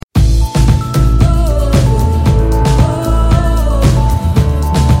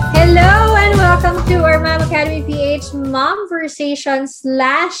tonight's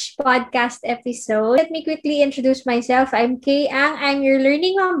Momversation/podcast episode. Let me quickly introduce myself. I'm Kay Ang. I'm your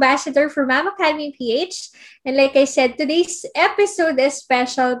learning ambassador for Mom Academy PH. And like I said, today's episode is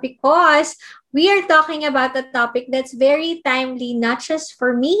special because we are talking about a topic that's very timely, not just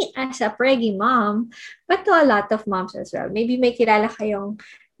for me as a preggy mom, but to a lot of moms as well. Maybe may kilala kayong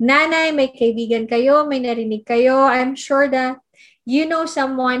nanay, may kaibigan kayo, may narinig kayo. I'm sure that you know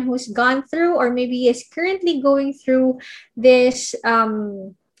someone who's gone through or maybe is currently going through this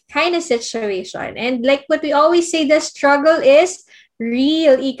kind of situation. And like what we always say, the struggle is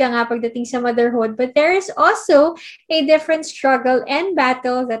real, ika nga pagdating sa motherhood. But there is also a different struggle and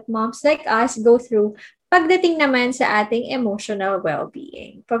battle that moms like us go through pagdating naman sa ating emotional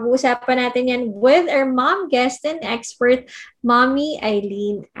well-being. Pag-uusapan natin yan with our mom guest and expert, Mommy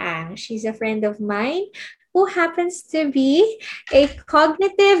Aileen Ang. She's a friend of mine who happens to be a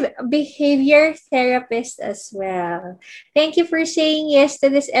cognitive behavior therapist as well. Thank you for saying yes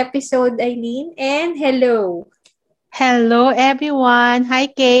to this episode, Aileen, and hello. Hello, everyone. Hi,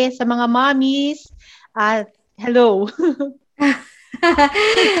 Kay, sa mga mommies. Hello.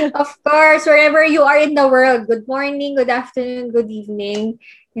 Of course, wherever you are in the world, good morning, good afternoon, good evening,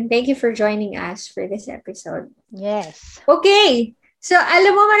 and thank you for joining us for this episode. Yes. Okay. So,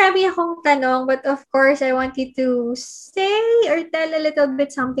 alam mo, marami akong tanong, but of course, I want you to say or tell a little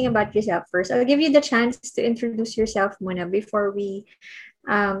bit something about yourself first. I'll give you the chance to introduce yourself muna before we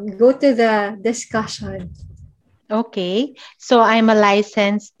go to the discussion. Okay. So, I'm a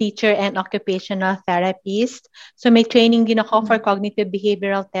licensed teacher and occupational therapist. So, may training din ako for cognitive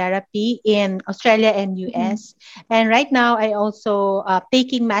behavioral therapy in Australia and US. And right now, I also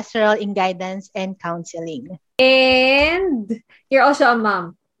taking masteral in guidance and counseling. And you're also a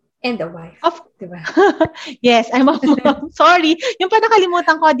mom and a wife. Diba? Yes, I'm a mom. Sorry. Yung pa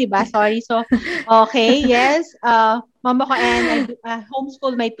nakalimutan ko, diba? Sorry. So, okay. Yes. Mama ko and I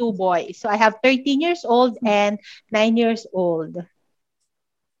homeschool my 2 boys. So, I have 13 years old and 9 years old.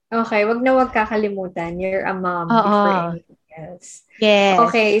 Okay. Wag na wag kakalimutan. You're a mom before anything else. Yes.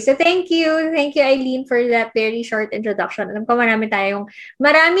 Okay. So, thank you. Thank you, Aileen, for that very short introduction. Alam ko marami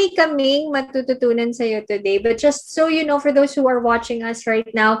kaming matututunan sa'yo today. But just so you know, for those who are watching us right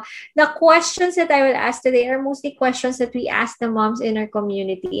now, the questions that I will ask today are mostly questions that we ask the moms in our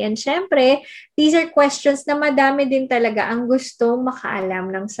community. And syempre, these are questions na madami din talaga ang gusto makaalam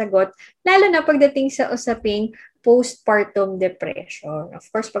ng sagot, lalo na pagdating sa usaping postpartum depression. Of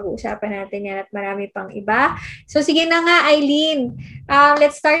course, pag-uusapan natin yan at marami pang iba. So, sige na nga, Aileen.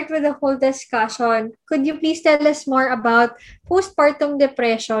 Let's start with the whole discussion. Could you please tell us more about postpartum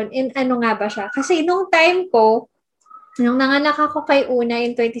depression and ano nga ba siya? Kasi nung time ko, nung nanganak ako kay Una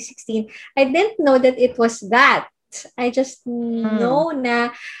in 2016, I didn't know that it was that. I just know na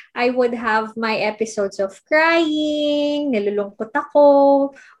I would have my episodes of crying, nalulungkot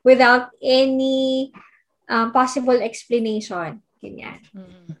ako, without any possible explanation. Ganyan.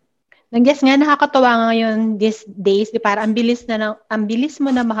 Nag-guess nga, nakakatawa ngayon these days, para ang bilis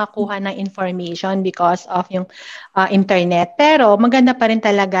mo na makakuha ng information because of yung internet. Pero maganda pa rin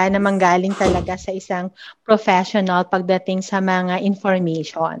talaga na manggaling talaga sa isang professional pagdating sa mga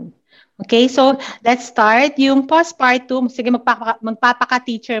information. Okay, so let's start. Yung postpartum, sige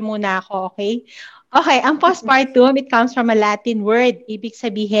magpapaka-teacher muna ako, okay? Okay, ang postpartum, it comes from a Latin word. Ibig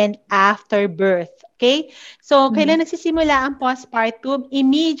sabihin, after birth. Okay? So, kailan nagsisimula ang postpartum?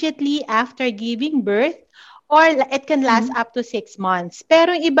 Immediately after giving birth or it can last up to 6 months.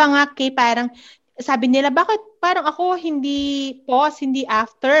 Pero yung iba nga, parang sabi nila, bakit parang ako hindi post, hindi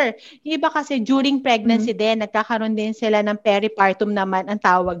after? Yung iba kasi during pregnancy din, nagkakaroon din sila ng peripartum naman ang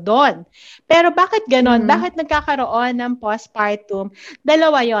tawag doon. Pero bakit ganon? Bakit nagkakaroon ng postpartum?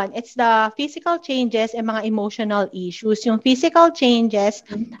 Dalawa yon. It's the physical changes and mga emotional issues. Yung physical changes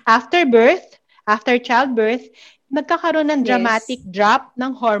after birth, after childbirth, nagkakaroon ng dramatic drop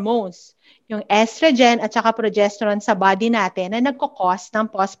ng hormones. Yung estrogen at saka progesterone sa body natin na nagkukos ng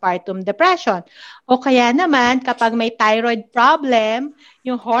postpartum depression. O kaya naman, kapag may thyroid problem,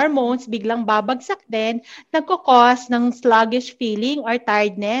 yung hormones biglang babagsak din, nagkukos ng sluggish feeling or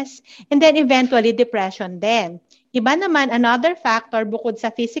tiredness, and then eventually depression din. Iba naman, another factor bukod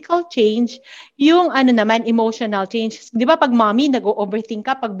sa physical change, yung emotional change. Di ba pag mommy, nag-overthink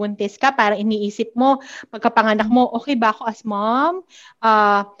ka, pag buntis ka, parang iniisip mo, pagkapanganak mo, okay ba ako as mom?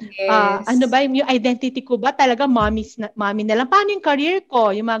 Ano ba, yung identity ko ba talaga mommy na lang? Paano yung career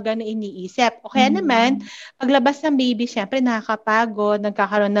ko? Yung mga gano'n iniisip. O kaya naman, paglabas ng baby, syempre nakakapagod,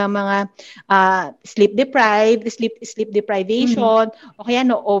 nagkakaroon ng mga sleep deprivation, o kaya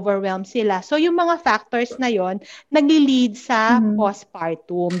overwhelm sila. So yung mga factors na yon nagli-lead sa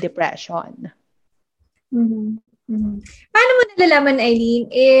postpartum depression. Paano mo nalalaman, Aileen,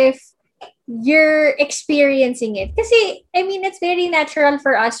 if you're experiencing it? Kasi, I mean, it's very natural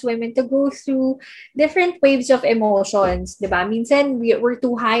for us women to go through different waves of emotions, di ba? Minsan, we're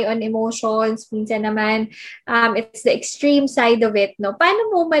too high on emotions. Minsan naman, it's the extreme side of it, no? Paano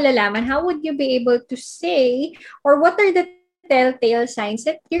mo malalaman? How would you be able to say, or what are the telltale signs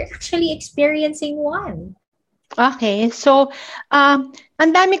that you're actually experiencing one? Okay, so ang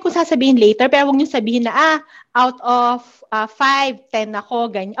dami kong sasabihin later, pero huwag niyo sabihin na out of 5, 10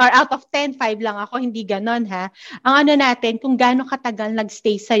 ako, ganyan, or out of 10, 5 lang ako, hindi ganon ha. Ang ano natin, kung gaano katagal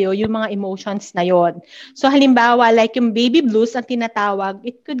nagstay sa'yo yung mga emotions na yon. So halimbawa, like yung baby blues ang tinatawag,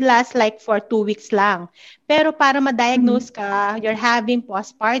 it could last like for 2 weeks lang. Pero para ma-diagnose ka, you're having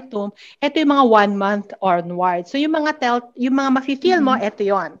postpartum, ito yung mga 1 month onward. So yung mga mafe-feel mo, ito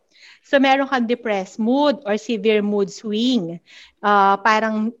yon. So, meron kang depressed mood or severe mood swing.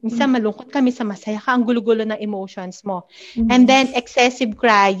 Parang minsan malungkot ka, minsan masaya ka, ang gulo-gulo ng emotions mo. And then, excessive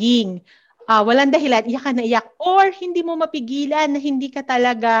crying. Walang dahilan, iyak ka na iyak. Or hindi mo mapigilan na hindi ka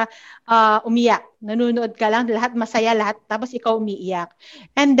talaga umiyak. Nanonood ka lang, lahat masaya, lahat, tapos ikaw umiiyak.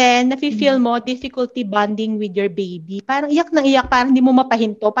 And then, nafe-feel mo difficulty bonding with your baby. Parang iyak na iyak, parang hindi mo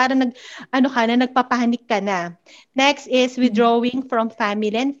mapahinto. Parang nagpapahanik ka na. Next is withdrawing from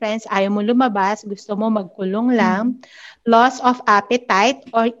family and friends. Ayaw mo lumabas, gusto mo magkulong lang. Loss of appetite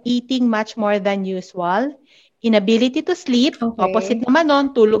or eating much more than usual. Inability to sleep. Okay. Opposite naman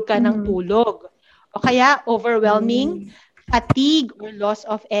nun, tulog ka ng tulog. O kaya, overwhelming, fatigue or loss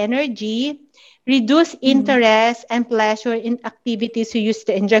of energy, reduced interest and pleasure in activities you used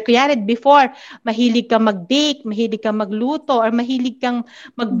to enjoy. Kaya before, mahilig kang mag-bake, mahilig kang magluto, or mahilig kang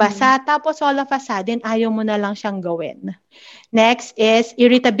magbasa, tapos all of a sudden, ayaw mo na lang siyang gawin. Next is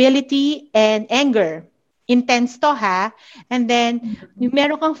irritability and anger. Intense to ha. And then,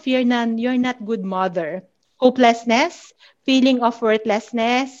 meron kang fear na you're not good mother. Hopelessness, feeling of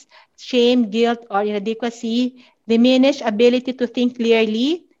worthlessness, shame, guilt, or inadequacy, diminished ability to think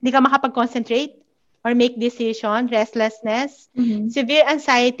clearly, hindi ka makapag-concentrate or make decision, restlessness, severe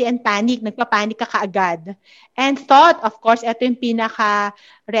anxiety and panic, nagpapanik ka kaagad. And thought, of course, ito yung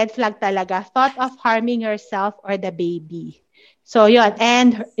pinaka-red flag talaga, thought of harming yourself or the baby. So, yun.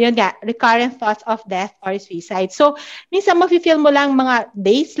 And, yun nga, recurrent thoughts of death or suicide. So, minsan mafe-feel mo lang mga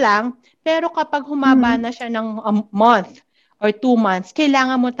days lang, pero kapag humaba na siya ng a month or 2 months,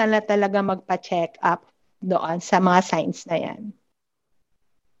 kailangan mo talaga magpa-check up doon sa mga signs na yan.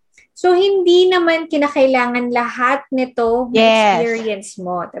 So, hindi naman kinakailangan lahat nito experience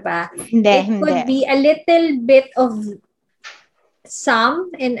mo, diba? It could be a little bit of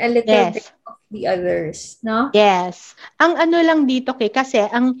some and a little bit of the others, no? Yes. Ang ano lang dito kasi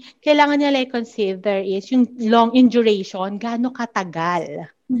ang kailangan nila i-consider is yung long in duration, gaano katagal.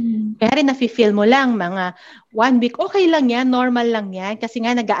 Kaya rin nafe-feel mo lang mga 1 week, okay lang yan, normal lang yan, kasi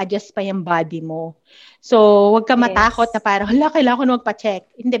nga nag-a-adjust pa yung body mo. So, huwag ka matakot na parang, kailangan ko na magpa-check.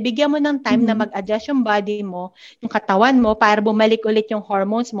 Hindi, bigyan mo ng time na mag-adjust yung body mo, yung katawan mo, para bumalik ulit yung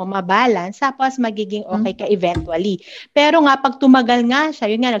hormones mo, mabalance, tapos magiging okay ka eventually. Pero nga, pag tumagal nga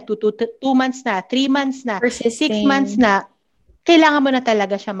siya, yun nga, 2 months na, 3 months na, 6 months na, kailangan mo na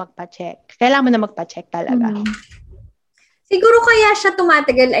talaga siya magpa-check. Kailangan mo na magpa-check talaga. Siguro kaya siya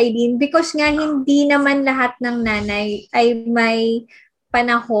tumatagal, Aileen, because nga hindi naman lahat ng nanay ay may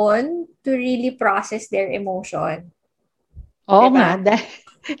panahon to really process their emotion. Oo diba?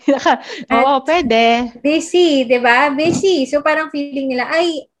 Oo, pwede. Busy, diba? Busy. So parang feeling nila,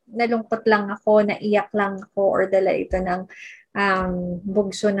 ay, nalungkot lang ako, naiyak lang ako, or dala ito ng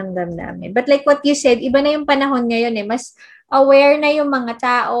bugso ng damdamin. But like what you said, iba na yung panahon ngayon eh. Mas aware na yung mga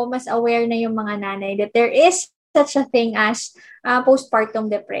tao, mas aware na yung mga nanay that there is such a thing as postpartum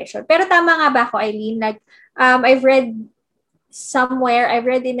depression. Pero tama nga ba ako, Aileen? Like, I've read somewhere, I've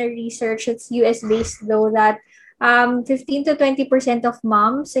read in a research, it's US-based though, that 15 to 20% of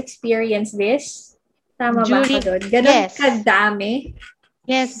moms experience this. Tama ba ako doon? Ganun kadami?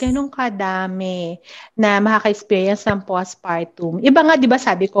 Yes, ganun kadami na makaka-experience ng postpartum. Iba nga, di ba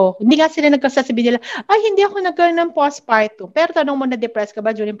sabi ko, hindi nga sila nagkasasabi nila, ay, hindi ako nagkaroon ng postpartum. Pero tanong mo, na-depressed ka ba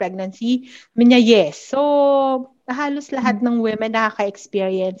during pregnancy? Sabi niya, yes. So, halos lahat ng women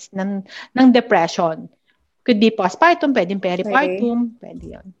nakaka-experience ng depression. Could be postpartum, pwedeng peripartum,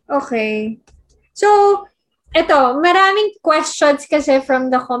 pwede yun. Okay. So, eto, maraming questions kasi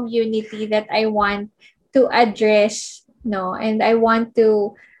from the community that I want to address, no? And I want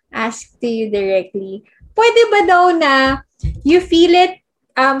to ask to you directly. Pwede ba daw na you feel it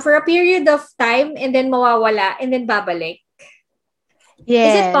for a period of time and then mawawala and then babalik? Yes.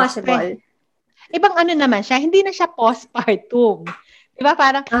 Is it possible? Ibang ano naman siya, hindi na siya postpartum. Diba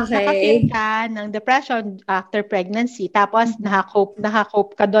parang nakafeel Okay. ka ng depression after pregnancy, tapos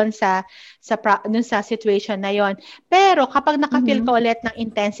nakakope ka doon dun sa situation na yon. Pero kapag nakafeel ka ulit ng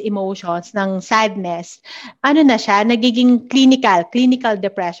intense emotions, ng sadness, ano na siya, nagiging clinical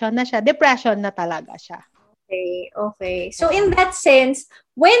depression na siya. Depression na talaga siya. Okay. So in that sense,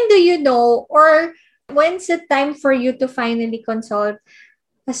 when do you know, or when's the time for you to finally consult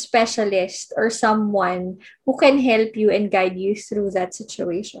a specialist or someone who can help you and guide you through that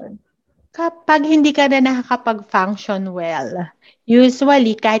situation? Kapag hindi ka na nakakapag-function well,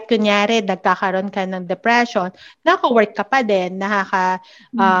 usually kahit kunyari nagkakaroon ka ng depression, naka-work ka pa din,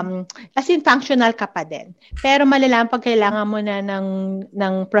 as in functional ka pa din. Pero malalaman pag kailangan mo na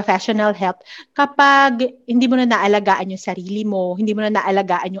ng professional help kapag hindi mo na naalagaan yung sarili mo, hindi mo na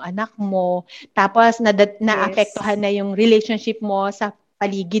naalagaan yung anak mo, tapos naapektuhan na yung relationship mo sa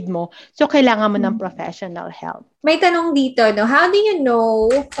paligid mo. So, kailangan mo ng professional help. May tanong dito, no? How do you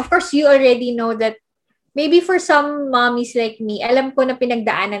know, of course, you already know that maybe for some mommies like me, alam ko na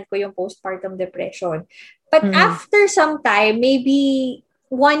pinagdaanan ko yung postpartum depression. But after some time, maybe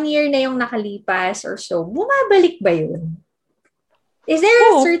 1 year na yung nakalipas or so, bumabalik ba yun? Is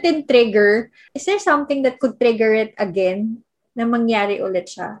there a certain trigger? Is there something that could trigger it again na mangyari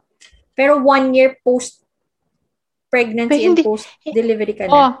ulit siya? Pero 1 year post-pregnancy and post-delivery ka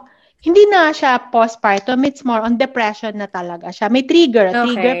na? Hindi na siya postpartum, it's more on depression na talaga siya. May trigger.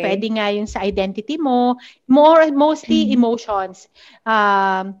 Trigger, pwede nga yung sa identity mo, mostly emotions.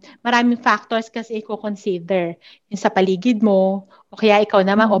 Maraming factors kasi i-consider. Yung sa paligid mo, o kaya ikaw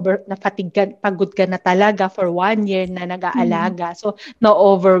naman, pagod ka na talaga for 1 year na nag-aalaga. So,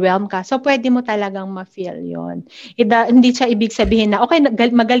 na-overwhelm ka. So, pwede mo talagang ma-feel yun. Hindi siya ibig sabihin na, okay,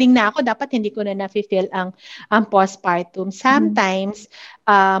 magaling na ako, dapat hindi ko na na-feel ang postpartum. Sometimes,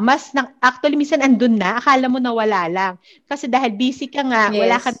 actually, minsan andun na, akala mo na wala lang. Kasi dahil busy ka nga,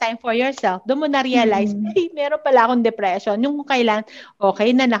 wala kang time for yourself, doon mo na-realize, meron pala akong depression. Yung kailan,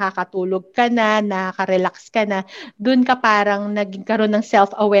 okay na, nakakatulog ka na, nakaka-relax ka na, doon ka parang naging karoon ng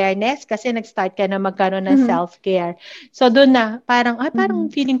self-awareness kasi nag-start ka na magkaroon ng self-care. So doon na, parang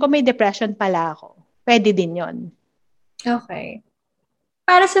feeling ko may depression pala ako. Pwede din yon. Okay.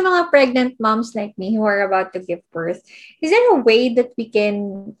 Para sa mga pregnant moms like me who are about to give birth, is there a way that we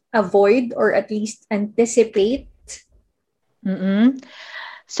can avoid or at least anticipate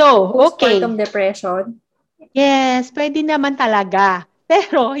postpartum depression? Yes, pwede naman talaga.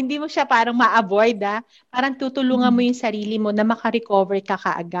 Pero hindi mo siya parang ma-avoid, parang tutulungan mo yung sarili mo na maka-recover ka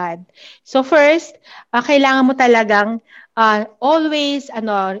kaagad. So first, kailangan mo talagang always,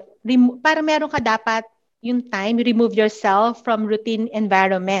 parang meron ka dapat yung time, remove yourself from routine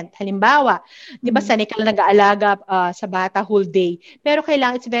environment. Halimbawa, di ba sanay ka lang nag-aalaga sa bata whole day. Pero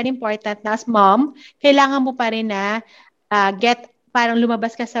it's very important na as mom, kailangan mo pa rin na parang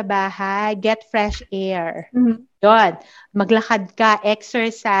lumabas ka sa bahay, get fresh air. Yun. Maglakad ka,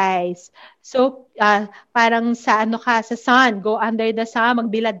 exercise. So, parang sa sun, go under the sun,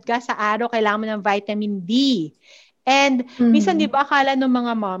 magbilad ka sa araw, kailangan mo ng vitamin D. And minsan, di ba, akala ng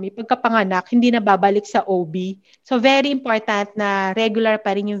mga mommy, pagkapanganak, hindi na babalik sa OB. So, very important na regular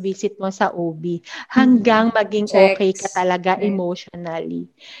pa rin yung visit mo sa OB hanggang maging okay ka talaga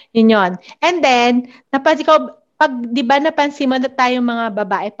emotionally. Yun. And then, pag, di ba, napansin mo na tayong mga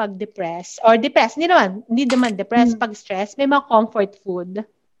babae pag depressed, hindi naman depressed, pag stress, may mga comfort food.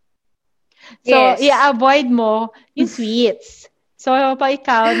 So, i-avoid mo yung sweets. So, pag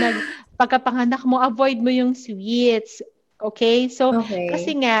ikaw, pagkapanganak mo, avoid mo yung sweets. Okay? So,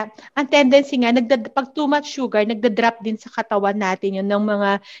 kasi nga, ang tendency nga, pag too much sugar, nagda-drop din sa katawan natin yun ng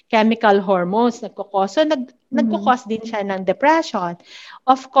mga chemical hormones. So, nagkukos din siya ng depression.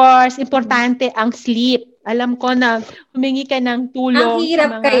 Of course, importante ang sleep. Alam ko na humingi ka ng tulong. Ang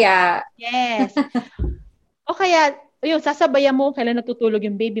hirap kaya. Yes. O kaya, sasabayan mo kailan natutulog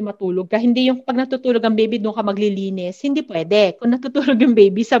yung baby, matulog ka. Hindi yung pag natutulog ang baby, doon ka maglilinis. Hindi pwede. Kung natutulog yung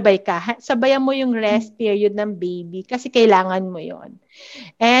baby, sabayan mo yung rest period ng baby kasi kailangan mo yon.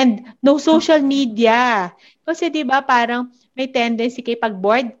 And no social media. Kasi 'di ba parang may tendency pag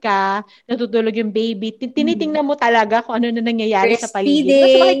bored ka, natutulog yung baby, tinitingnan mo talaga kung ano na nangyayari sa paligid.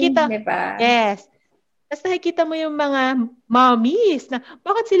 Kasi makikita, diba? Yes. Tapos nakikita mo yung mga mommies na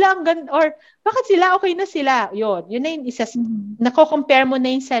bakit sila bakit sila okay na sila. Yun na yung isa. Nako-compare mo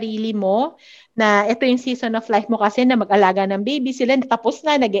na yung sarili mo na ito yung season of life mo kasi na mag-alaga ng baby sila, tapos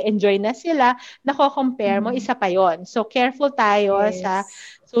na, nag-enjoy na sila, nako-compare mo, isa pa yon. So, careful tayo sa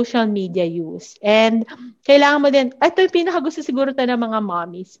social media use. And kailangan mo din, ito yung pinakagusto siguro tayo ng mga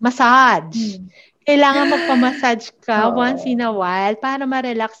mommies, massage. kailangan magpa-massage ka once in a while para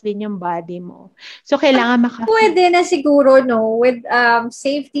ma-relax din yung body mo. So, kailangan Pwede na siguro, no? With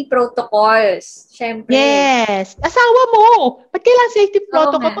safety protocols. Syempre. Yes. Asawa mo! Ba't kailangan safety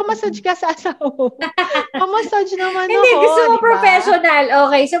protocol? nga. Pa-massage ka sa asawa mo. Pa-massage naman Hindi, ako, gusto mo di ba? professional.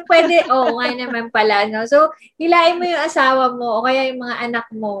 Okay, so pwede, nga naman pala, no? So, hilahin mo yung asawa mo o kaya yung mga anak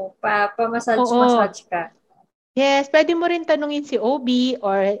mo, pa-massage ka. Yes, pwede mo rin tanungin si OB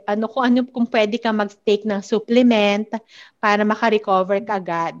or kung pwede ka mag-take ng supplement para maka-recover ka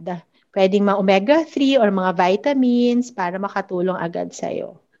agad. Pwedeng mga omega-3 or mga vitamins para makatulong agad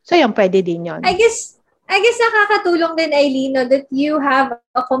sa'yo. So, yung pwede din yon. I guess nakakatulong din, Aileen, no, that you have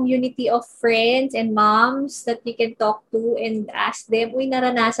a community of friends and moms that you can talk to and ask them, uy,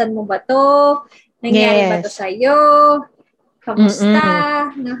 naranasan mo ba to? Nangyari ba to sa'yo? Kamusta?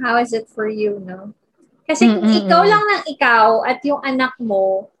 No, how is it for you, no? Kasi kung ikaw lang ng ikaw at yung anak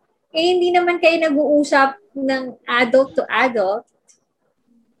mo, hindi naman kayo nag-uusap ng adult to adult.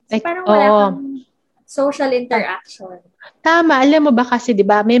 So, parang wala kang social interaction. Tama. Alam mo ba kasi, di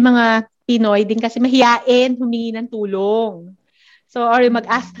ba, may mga Pinoy din kasi mahiyain, humingi ng tulong. So, or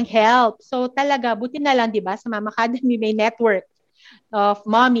mag-ask ng help. So, talaga, buti na lang, di ba, sa Mama Academy may network of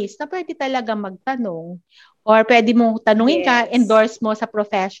mommies na pwede talaga magtanong. Or pwede mong tanungin ka, endorse mo sa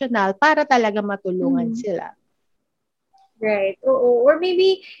professional para talaga matulungan sila. Right. Oo. Or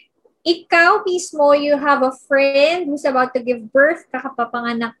maybe, ikaw mismo, you have a friend who's about to give birth,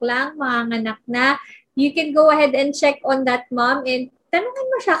 kakapapanganak lang, manganak na, you can go ahead and check on that mom and tanungin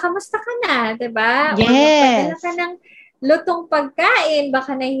mo siya, kamusta ka na? Diba? Yes. Or magpadala ka ng lutong pagkain,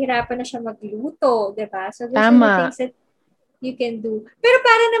 baka nahihirapan na siya magluto. Diba? So, those are the things that you can do. Pero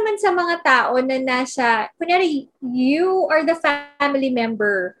para naman sa mga tao na nasa, kunyari, you are the family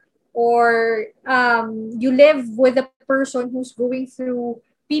member or you live with a person who's going through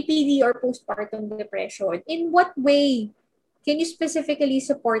PPD or postpartum depression, in what way can you specifically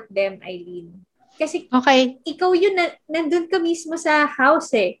support them, Aileen? Kasi ikaw yun, nandun ka mismo sa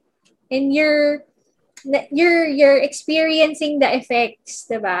house and you're experiencing the effects,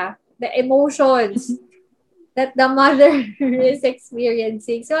 diba? The emotions that the mother is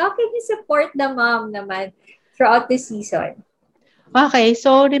experiencing. So, how can you support the mom naman throughout the season? Okay,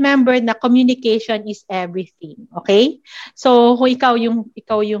 so remember na communication is everything, okay? So kung ikaw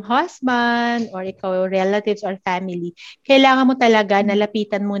yung husband or ikaw yung relatives or family, kailangan mo talaga na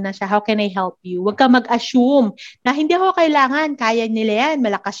lapitan muna siya, how can I help you? Huwag ka mag-assume na hindi ako kailangan, kaya nila yan,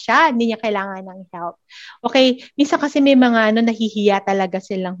 malakas siya, hindi niya kailangan ng help. Okay, minsan kasi may mga nahihiya talaga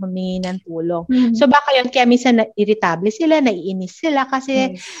silang humingi ng tulong. So baka yun, kaya minsan irritable sila, naiinis sila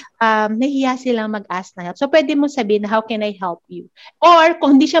kasi nahihiya silang mag-ask na help. So pwede mo sabihin, how can I help you? Or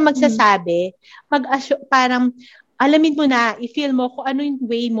kung hindi siya magsasabi, parang alamin mo na, i-feel mo kung ano yung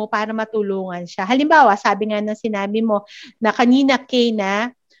way mo para matulungan siya. Halimbawa, sabi nga na sinabi mo na kanina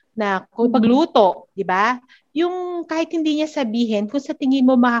na kung pagluto, di ba? Yung kahit hindi niya sabihin, kung sa tingin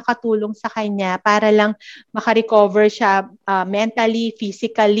mo makakatulong sa kanya para lang makarecover siya mentally,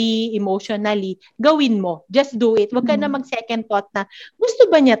 physically, emotionally, gawin mo. Just do it. Huwag ka na mag-second thought na, gusto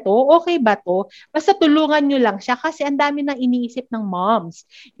ba niya to? Okay ba to? Basta tulungan nyo lang siya kasi ang dami nang iniisip ng moms.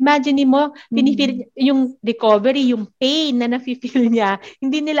 Imagine mo, yung recovery, yung pain na nafe-feel niya,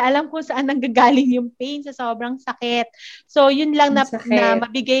 hindi nila alam kung saan nanggagaling yung pain sa sobrang sakit. So, yun lang na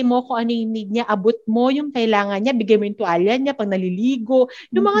mabigay mo kung ano yung need niya, abot mo yung kailangan niya, bigay mo yung tuwalya niya pag naliligo.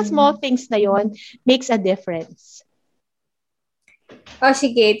 Yung mga small things na yon makes a difference.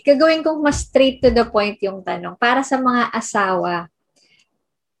 Sige. Gagawin kong mas straight to the point yung tanong. Para sa mga asawa,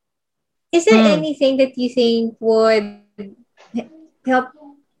 is there anything that you think would help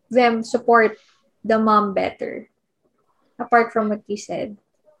them support the mom better? Apart from what you said.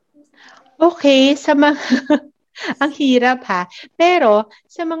 Okay, sa mga ang hirap ha. Pero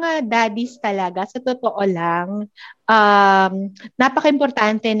sa mga daddies talaga, sa totoo lang,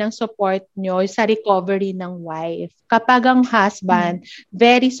 napaka-importante ng support nyo sa recovery ng wife. Kapag ang husband,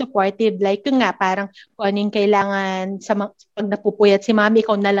 very supportive, like yun nga, parang kung anong kailangan, pag napupuyat si mami,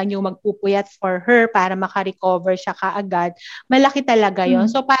 ikaw na lang yung magpupuyat for her para makarecover siya kaagad, malaki talaga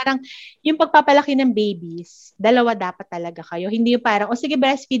yon. So parang yung pagpapalaki ng babies, dalawa dapat talaga kayo. Hindi yung parang, sige,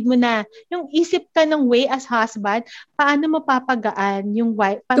 breastfeed mo na. Yung isip ka ng way as husband, paano mo papagaan yung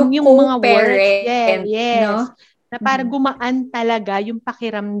wife, yung mga works. Yes. No? Na para gumaan talaga yung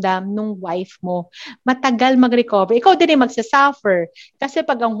pakiramdam ng wife mo. Matagal mag-recover. Ikaw din yung magsasuffer. Kasi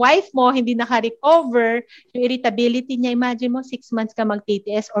pag ang wife mo hindi naka-recover, yung irritability niya, imagine mo 6 months ka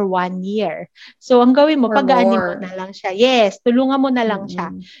mag-TTS or 1 year. So, ang gawin mo, pagaanin mo na lang siya. Yes, tulungan mo na lang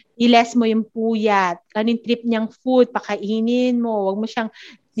siya. I-less mo yung puyat. Anong trip niyang food, pakainin mo. Huwag mo siyang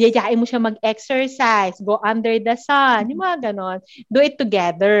Yayain mo siya mag-exercise, go under the sun, yung mga ganon. Do it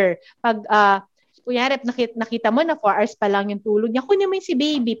together. Pag, kunyari, nakita mo na 4 hours pa lang yung tulog niya, kunin mo yung si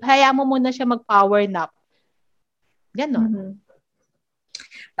baby, hayaan mo muna siya mag-power nap. Ganon. Mm-hmm.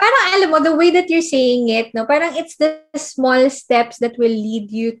 Parang alam mo, the way that you're saying it, no, parang it's the small steps that will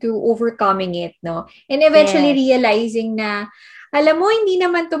lead you to overcoming it, no? And eventually realizing na, alam mo, hindi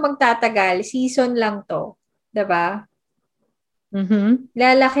naman to magtatagal, season lang to. Diba? Mm-hmm.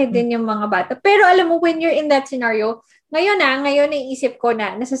 Lalaki din yung mga bata. Pero alam mo, when you're in that scenario, ngayon naisip ko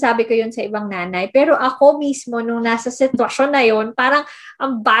na, nasasabi ko yun sa ibang nanay. Pero ako mismo, nung nasa sitwasyon na yun, parang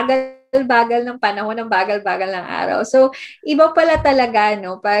ang bagal ng panahon, ang bagal-bagal ng araw. So, iba pala talaga,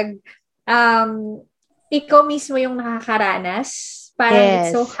 no? Pag ikaw mismo yung nakakaranas, parang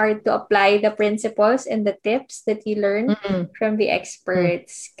it's so hard to apply the principles and the tips that you learn from the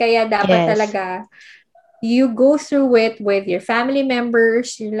experts. Kaya dapat talaga you go through it with your family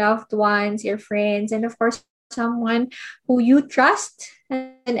members, your loved ones, your friends, and of course, someone who you trust,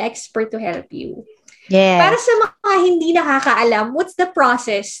 an expert to help you. Yes. Para sa mga hindi nakakaalam, what's the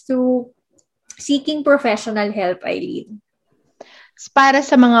process to seeking professional help, Aileen? Para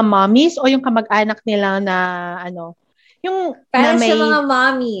sa mga mommies o yung kamag-anak nila na yung para na may... sa mga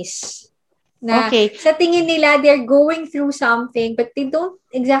mommies na sa tingin nila they're going through something but they don't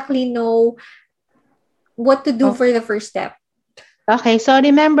exactly know what to do for the first step. Okay, so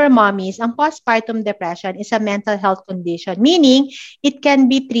remember, mommies, ang postpartum depression is a mental health condition, meaning it can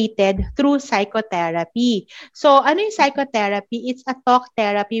be treated through psychotherapy. So, ano yung psychotherapy? It's a talk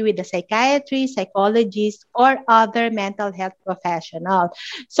therapy with a psychiatrist, psychologist, or other mental health professional.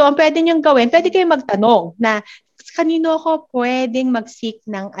 So, ang pwede niyong gawin, pwede kayong magtanong na, kanino ako pwedeng mag-seek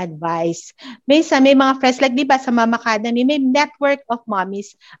ng advice? May mga friends, like diba sa Mama Academy, may network of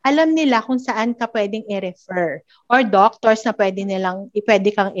mommies. Alam nila kung saan ka pwedeng i-refer. Or doctors na pwede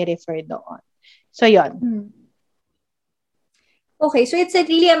kang i-refer doon. So, yon. Okay, so it's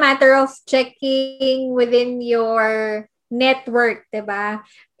really a matter of checking within your network, diba?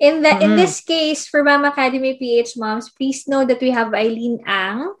 In this case, for Mama Academy PH moms, please know that we have Aileen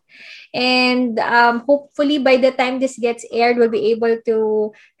Ang. And hopefully by the time this gets aired, we'll be able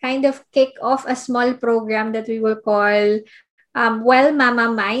to kind of kick off a small program that we will call Well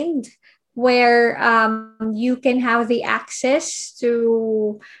Mama Mind, where you can have the access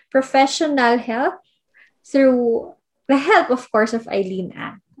to professional help through the help, of course, of Aileen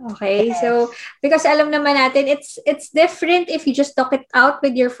Ang. Okay, so because alam naman natin, it's different if you just talk it out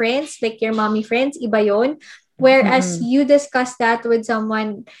with your friends, like your mommy friends, iba yon. Whereas you discuss that with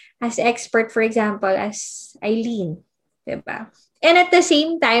someone as expert, for example, as Aileen. Diba? And at the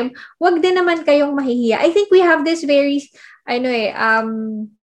same time, wag din naman kayong mahihiya. I think we have this very,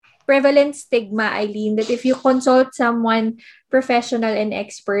 prevalent stigma, Aileen, that if you consult someone professional and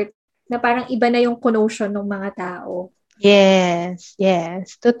expert, na parang iba na yung connotation ng mga tao. Yes.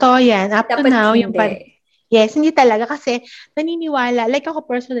 Totoo yan. Up to now, Yes, hindi talaga kasi naniniwala, like ako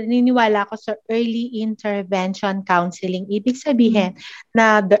personally, naniniwala ako sa early intervention counseling. Ibig sabihin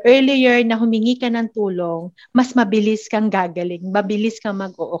na the earlier na humingi ka ng tulong, mas mabilis kang gagaling, mabilis kang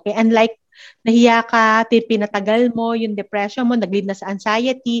mag-o-okay. Unlike nahiya ka, pinatagal mo, yung depression mo, nag-lead na sa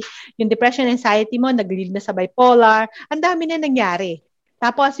anxiety, yung depression and anxiety mo, nag-lead na sa bipolar, ang dami na nangyari.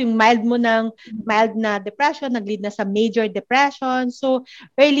 Tapos yung mild na depression, nag-lead na sa major depression. So,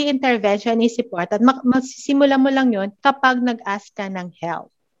 early intervention is important. Magsisimula mo lang yon kapag nag-ask ka ng help.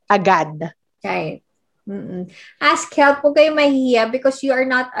 Agad. Right. Ask help. Huwag kayo mahihiya because you are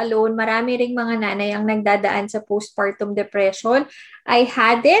not alone. Marami ring mga nanay ang nagdadaan sa postpartum depression. I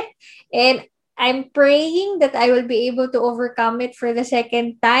had it and I'm praying that I will be able to overcome it for the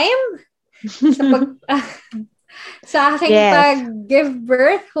second time. Sa aking pag-give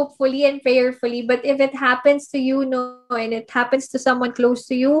birth, hopefully and prayerfully. But if it happens to you, and it happens to someone close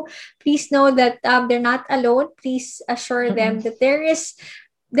to you, please know that they're not alone. Please assure them that there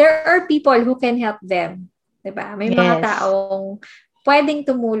are people who can help them. Diba? May mga taong pwedeng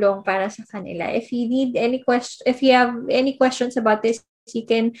tumulong para sa kanila. If you have any questions about this, you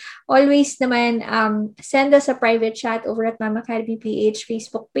can always naman send us a private chat over at Mama Academy PH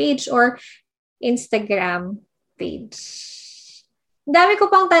Facebook page or Instagram page. Dami ko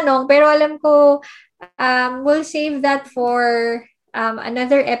pang tanong, pero alam ko we'll save that for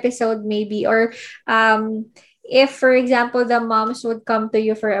another episode maybe, or if, for example, the moms would come to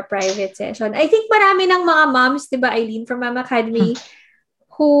you for a private session. I think marami ng mga moms, diba, Aileen, from Mama Academy,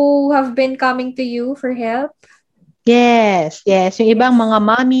 who have been coming to you for help. Yes. Yung ibang mga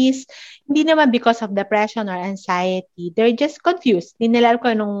mommies, hindi naman because of depression or anxiety. They're just confused. Hindi nila alam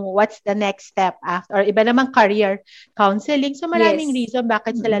kung what's the next step after. Or iba naman career counseling. So maraming Yes. reason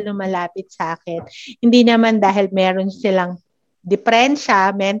bakit sila lumalapit sa akin. Hindi naman dahil meron silang depresya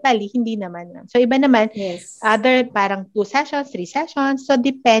mentally, hindi naman. So iba naman, Yes. other parang 2 sessions, 3 sessions. So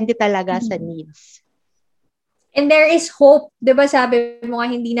depende talaga sa needs. And there is hope. Diba sabi mo nga,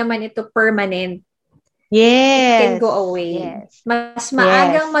 hindi naman ito permanent. Yes. It can go away. Yes. Mas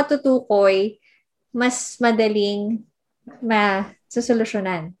maagang matutukoy, mas madaling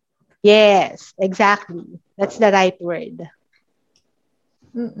masusolusyonan. Yes, exactly. That's the right word.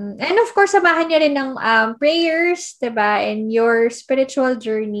 And of course, samahan niyo rin ng prayers, diba? And your spiritual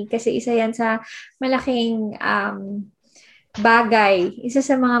journey. Kasi isa yan sa malaking bagay. Isa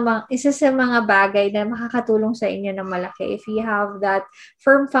sa mga bagay na makakatulong sa inyo ng malaki. If you have that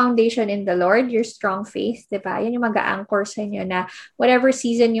firm foundation in the Lord, your strong faith, diba? Yan yung mag-a-anchor sa inyo na whatever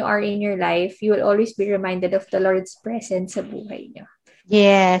season you are in your life, you will always be reminded of the Lord's presence sa buhay niyo.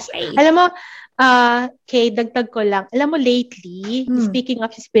 Yes. Okay. Alam mo, Kay, dagdag ko lang. Alam mo, lately, speaking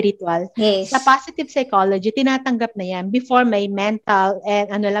of spiritual, sa positive psychology, tinatanggap na yan before may mental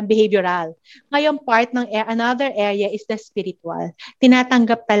and behavioral. Ngayon, part ng another area is the spiritual.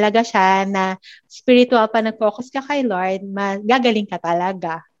 Tinatanggap talaga siya na spiritual pa nag-focus ka kay Lord, gagaling ka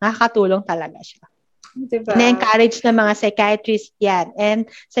talaga. Nakakatulong talaga siya. Diba? Na-encourage ng mga psychiatrists yan and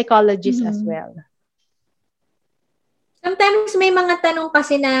psychologists as well. Sometimes may mga tanong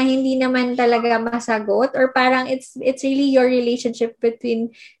kasi na hindi naman talaga masagot or parang it's really your relationship between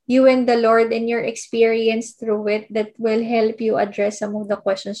you and the Lord and your experience through it that will help you address some of the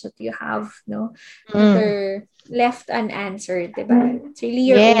questions that you have, no? That are left unanswered, diba? It's really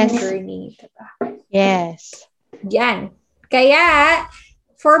your own journey, diba? Yes. Yan. Kaya,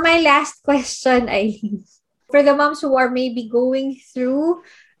 for my last question, Aileen, for the moms who are maybe going through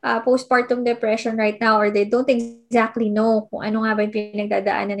postpartum depression right now or they don't exactly know kung ano nga ba yung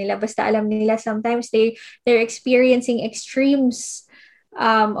pinagdadaanan nila. Basta alam nila sometimes they're experiencing extremes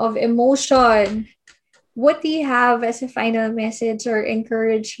of emotion. What do you have as a final message or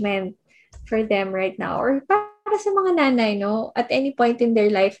encouragement for them right now? Or para sa mga nanay, no? At any point in their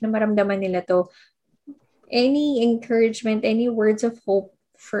life na maramdaman nila to, any encouragement, any words of hope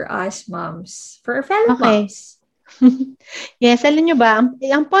for us moms, for our fellow moms? Yes, alam nyo ba,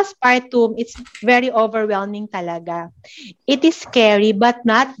 ang postpartum, it's very overwhelming talaga. It is scary but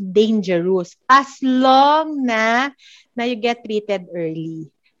not dangerous as long na you get treated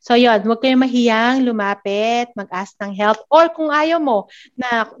early. So yun, huwag kayong mahiyang lumapit, mag-ask ng help, or kung ayaw mo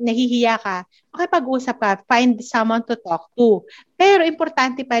na nahihiya ka, makipag-usap ka, find someone to talk to. Pero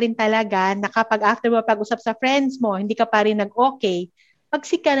importante pa rin talaga na kapag after mo pag-usap sa friends mo, hindi ka pa rin nag-okay,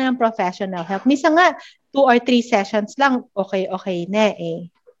 mag-seek ka na ng professional help. Minsan nga, 2 or 3 sessions lang, okay na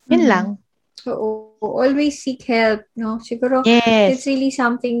eh. Yun lang. So, always seek help, no? Siguro, it's really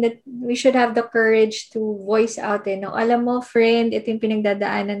something that we should have the courage to voice out, eh, no? Alam mo, friend, ito yung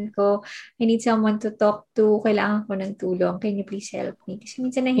pinagdadaanan ko. I need someone to talk to. Kailangan ko ng tulong. Can you please help me? Kasi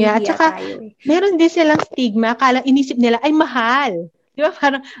minsan nahihiya tayo, eh. Meron din silang stigma. Kala inisip nila, ay mahal. Di ba?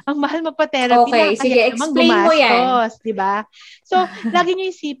 Parang, ang mahal magpa-therapy. Okay, sige, explain mo yan. Di ba? So, lagi nyo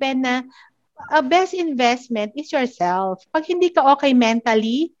isipin na best investment is yourself. Pag hindi ka okay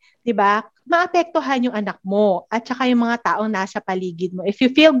mentally, di ba, maapektuhan yung anak mo at saka yung mga taong nasa paligid mo. If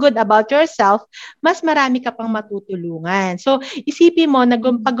you feel good about yourself, mas marami ka pang matutulungan. So, isipin mo na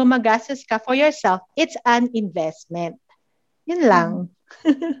pag gumagastos ka for yourself, it's an investment. Yun lang.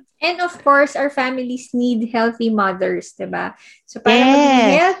 And of course, our families need healthy mothers, diba? So, para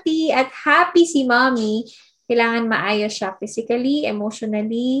maging healthy at happy si mommy, kailangan maayos siya physically,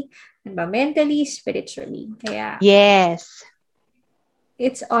 emotionally, diba? Mentally, spiritually. Kaya,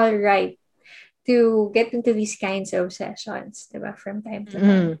 it's all right to get into these kinds of sessions, diba? From time to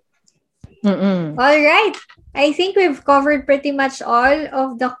time. All right. I think we've covered pretty much all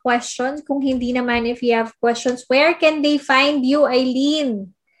of the questions. Kung hindi naman, if you have questions, where can they find you,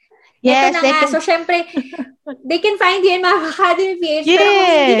 Aileen? Yes, So, syempre, they can find you in Mama Academy PH. Pero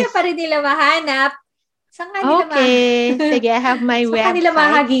kung hindi ka pa rin nila mahanap, saan ka nila Sige, I have my website. Saan ka nila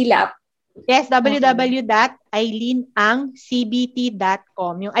mahagilap? Yes,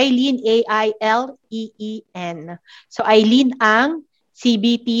 www.aileenangcbt.com. Yung Aileen, A-I-L-E-E-N. So,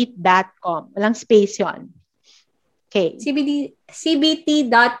 aileenangcbt.com. Walang space yon. cbt.com,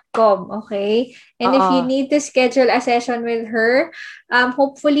 okay? And if you need to schedule a session with her,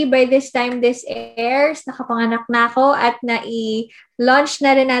 hopefully by this time this airs, nakapanganak na ako at launch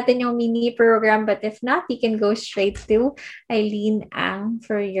na rin natin yung mini program. But if not, you can go straight to Aileen Ang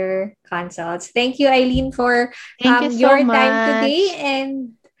for your consults. Thank you, Aileen, for your time today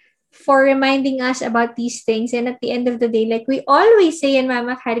and for reminding us about these things. And at the end of the day, like we always say in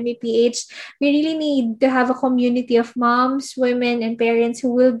Mama Academy PH, we really need to have a community of moms, women, and parents who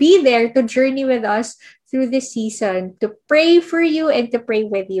will be there to journey with us through this season, to pray for you and to pray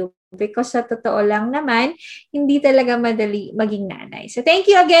with you. Because sa totoo lang naman, hindi talaga madali maging nanay. So thank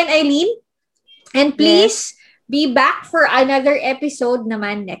you again, Aileen. And please, be back for another episode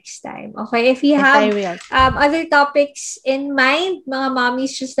naman next time. Okay? If you have other topics in mind, mga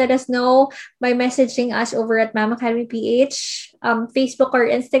mommies, just let us know by messaging us over at Mama Academy PH, Facebook or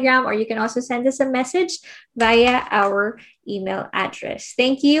Instagram, or you can also send us a message via our email address.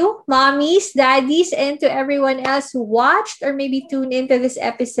 Thank you, mommies, daddies, and to everyone else who watched or maybe tuned into this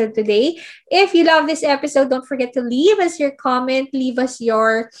episode today. If you love this episode, don't forget to leave us your comment, leave us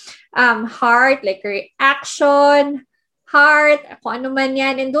your heart, like reaction, heart, kung ano man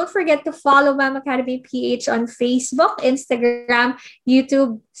yan. And don't forget to follow Mama Academy PH on Facebook, Instagram,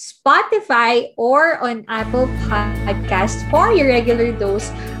 YouTube, Spotify, or on Apple Podcasts for your regular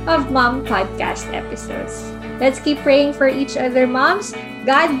dose of mom podcast episodes. Let's keep praying for each other, moms.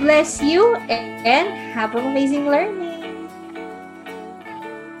 God bless you and have an amazing learning.